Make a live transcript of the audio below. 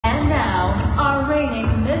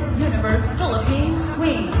reigning Miss Universe Philippines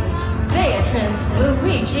Queen, Beatrice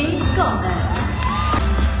Luigi Gomez.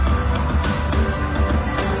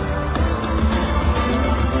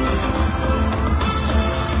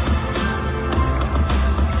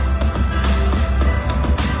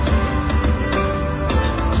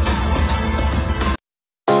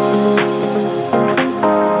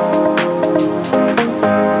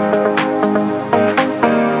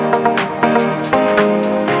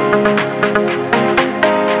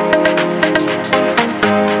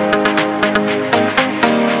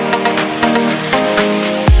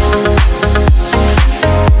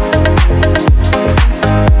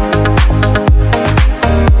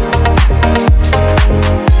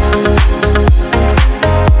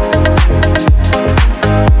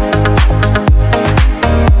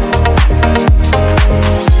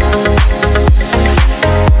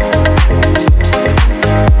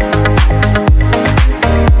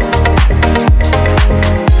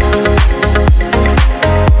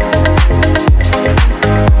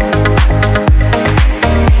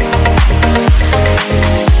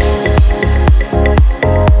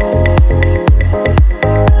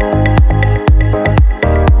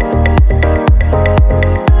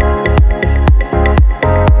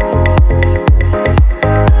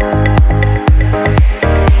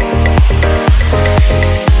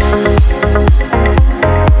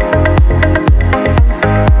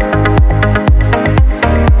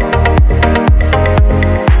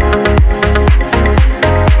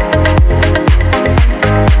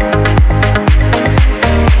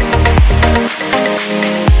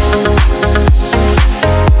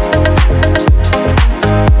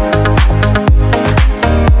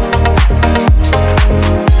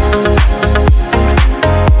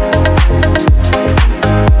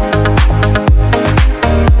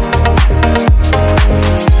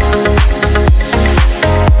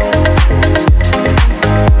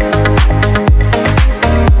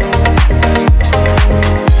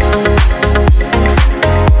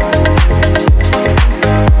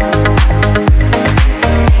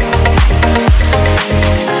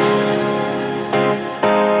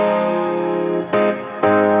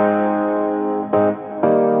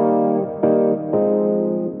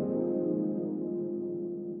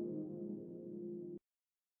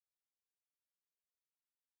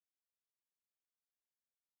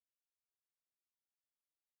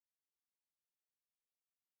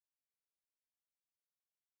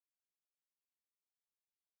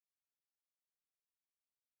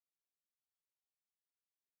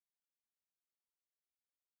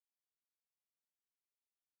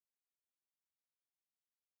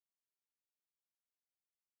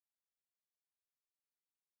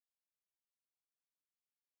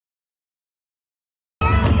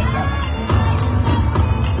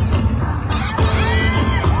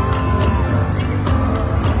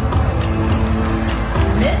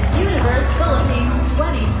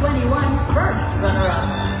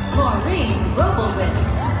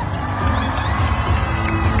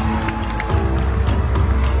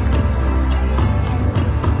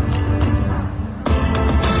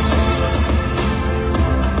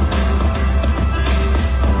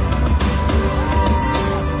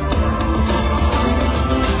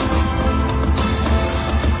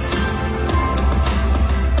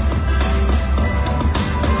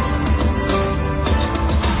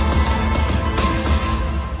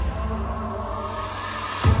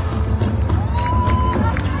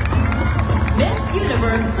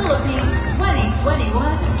 Universe Philippines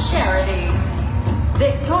 2021 Charity,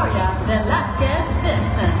 Victoria Velasquez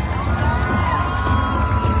Vincent.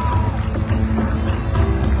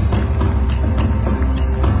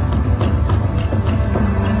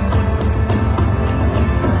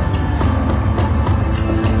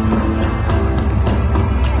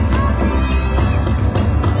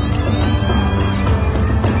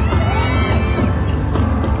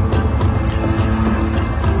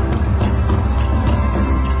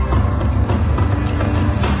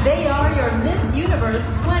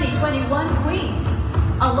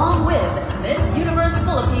 Along with Miss Universe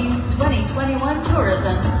Philippines 2021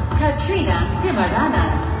 Tourism, Katrina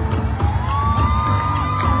Dimarana.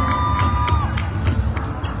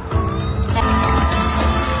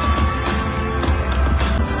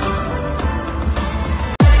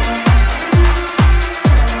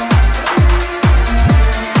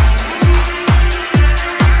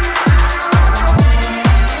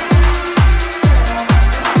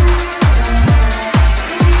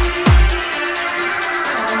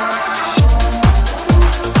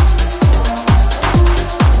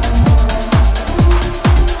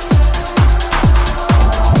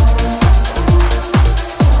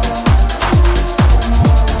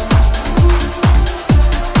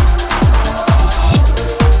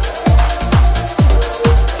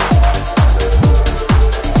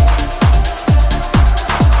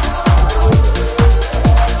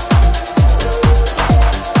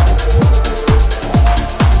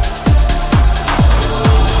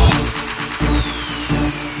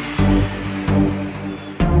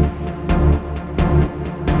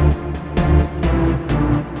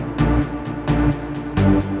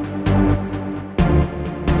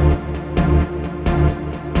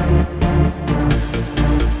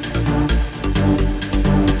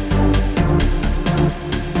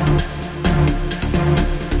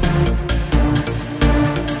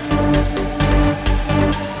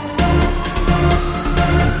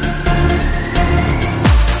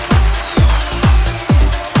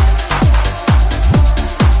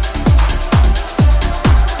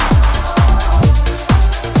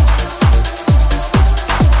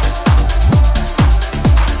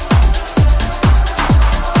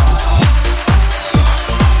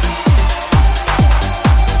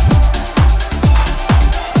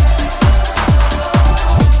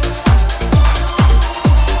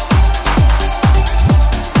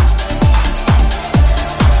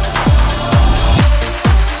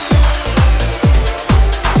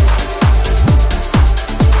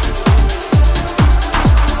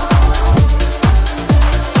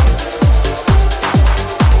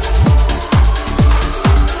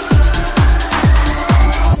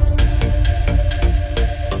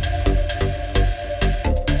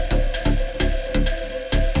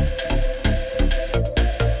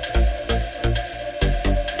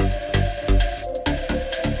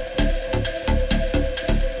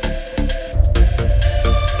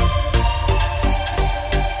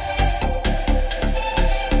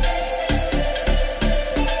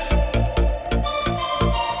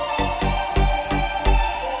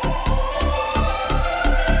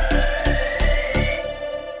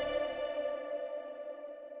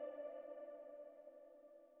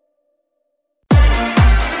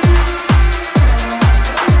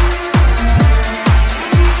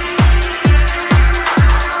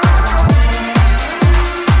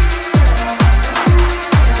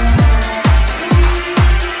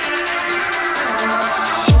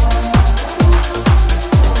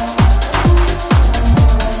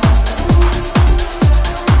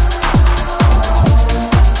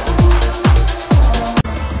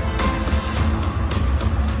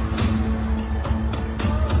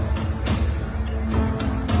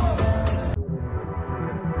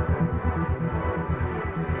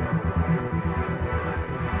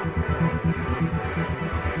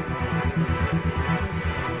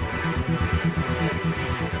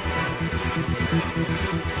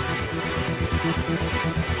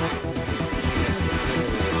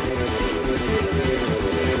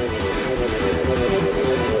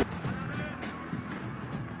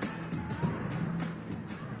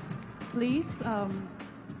 please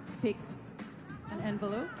pick an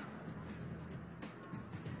envelope.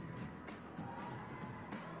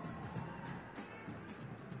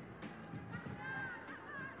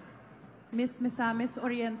 Miss Misamis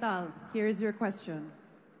Oriental, here's your question.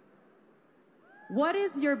 What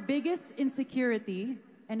is your biggest insecurity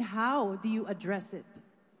and how do you address it?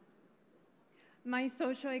 My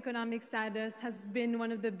socioeconomic status has been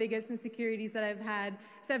one of the biggest insecurities that I've had.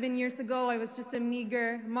 7 years ago, I was just a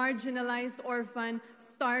meager, marginalized orphan,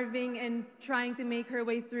 starving and trying to make her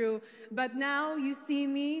way through. But now you see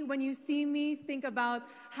me, when you see me, think about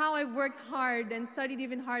how I've worked hard and studied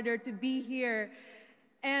even harder to be here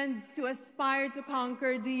and to aspire to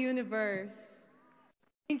conquer the universe.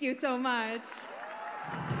 Thank you so much.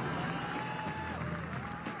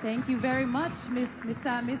 Thank you very much, Miss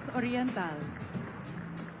Misamis Oriental.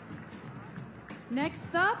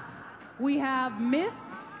 Next up, we have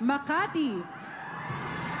Miss Makati.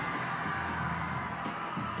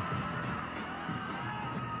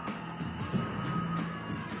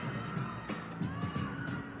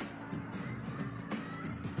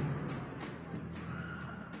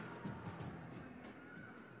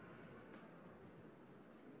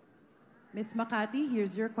 Miss Makati,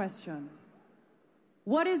 here's your question.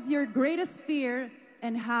 What is your greatest fear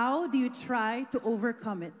and how do you try to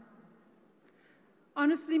overcome it?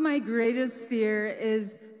 Honestly, my greatest fear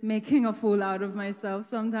is making a fool out of myself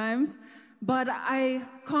sometimes. But I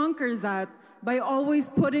conquer that by always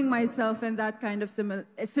putting myself in that kind of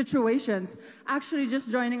situations. Actually, just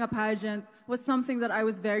joining a pageant was something that I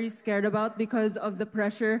was very scared about because of the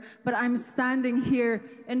pressure. But I'm standing here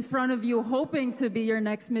in front of you hoping to be your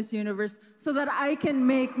next Miss Universe so that I can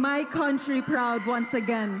make my country proud once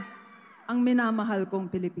again. Ang minamahal kong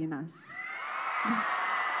Pilipinas.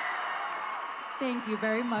 Thank you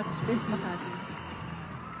very much, Miss Makati.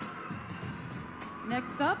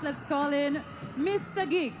 Next up, let's call in Miss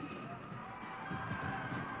Taguig.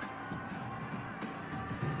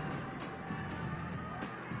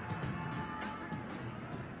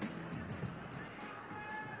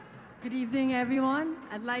 Good evening, everyone.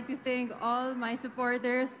 I'd like to thank all my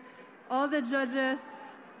supporters, all the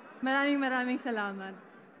judges. Maraming salamat.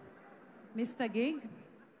 Miss Taguig,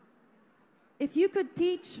 if you could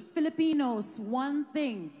teach Filipinos one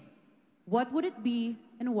thing, what would it be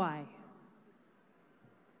and why?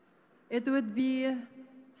 It would be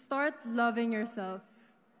start loving yourself.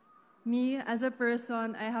 Me, as a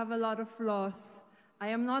person, I have a lot of flaws. I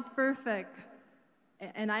am not perfect.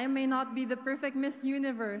 And I may not be the perfect Miss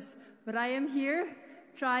Universe, but I am here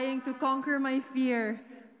trying to conquer my fear,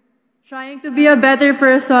 trying to be a better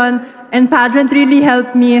person, and pageant really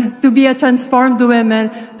helped me to be a transformed woman,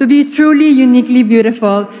 to be truly uniquely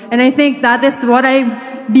beautiful. And I think that is what I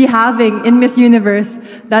be having in Miss Universe.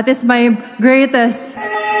 That is my greatest.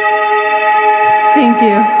 Thank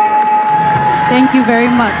you. Thank you very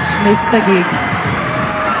much, Miss Taguig.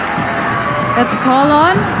 Let's call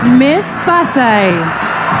on Miss Pasay.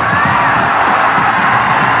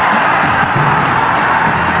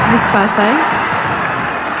 Miss Pasay.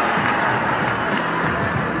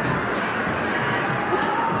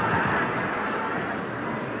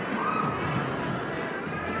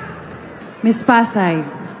 Miss Pasay,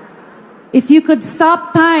 if you could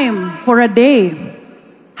stop time for a day,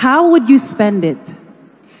 how would you spend it?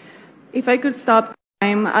 If I could stop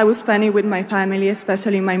time, I would spend it with my family,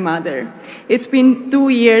 especially my mother. It's been 2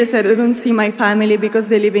 years that I don't see my family because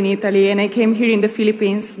they live in Italy, and I came here in the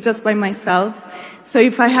Philippines just by myself. So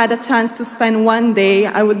if I had a chance to spend one day,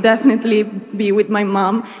 I would definitely be with my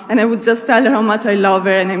mom, and I would just tell her how much I love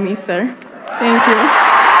her and I miss her. Thank you.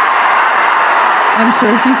 I'm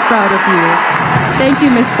sure she's proud of you. Thank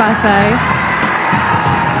you, Miss Pasay.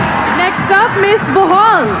 Next up, Miss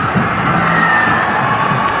Bohol.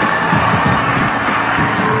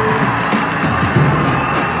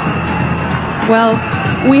 Well,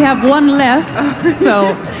 we have one left,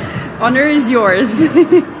 so Honor is yours.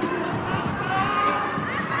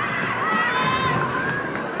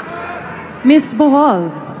 Miss Bohol,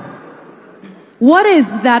 what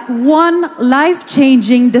is that one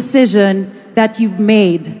life-changing decision that you've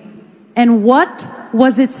made, and what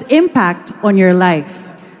was its impact on your life?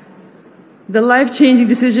 The life-changing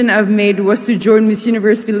decision I've made was to join Miss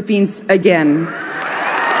Universe Philippines again.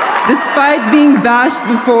 Despite being bashed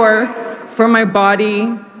before for my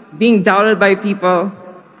body, being doubted by people,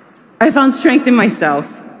 I found strength in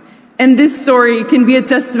myself. And this story can be a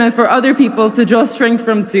testament for other people to draw strength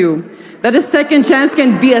from too. That a second chance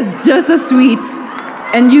can be just as sweet,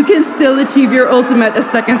 and you can still achieve your ultimate a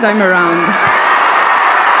second time around.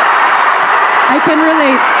 I can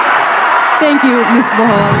relate. Thank you, Miss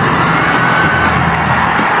Bohol.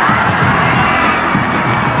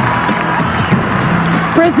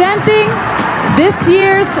 Presenting this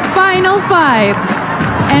year's Final Five.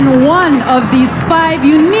 And one of these 5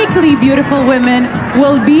 uniquely beautiful women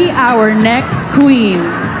will be our next queen.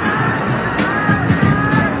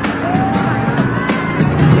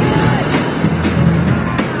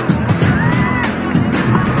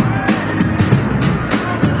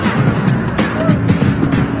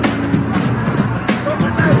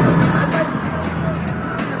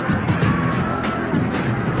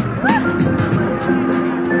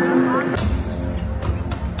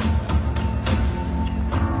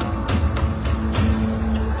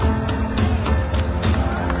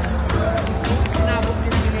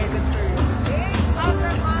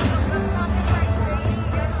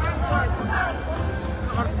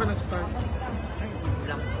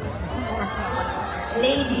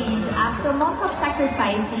 Ladies, after months of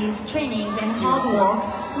sacrifices, trainings, and hard work,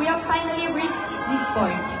 we have finally reached this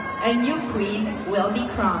point. A new queen will be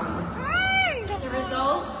crowned. The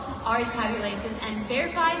results are tabulated and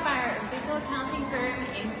verified by our official accounting firm,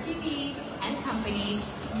 SGP and Company.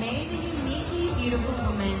 May the uniquely beautiful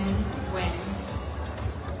woman win.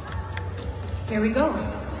 Here we go.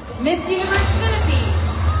 Miss Universe Philippines.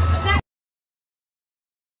 Second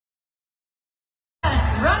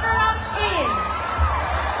runner-up is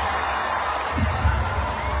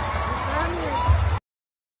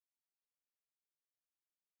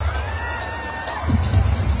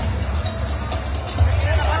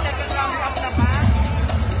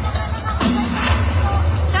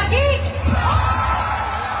Bakit.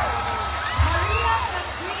 Maria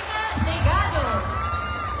Katrina Legado.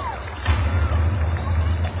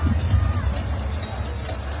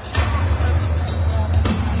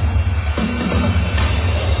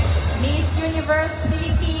 Miss Universe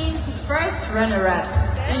Philippines first runner-up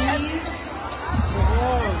is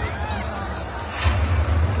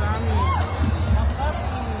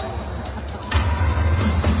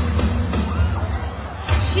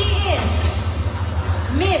she is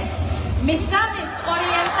Miss Misamis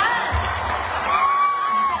Oriental.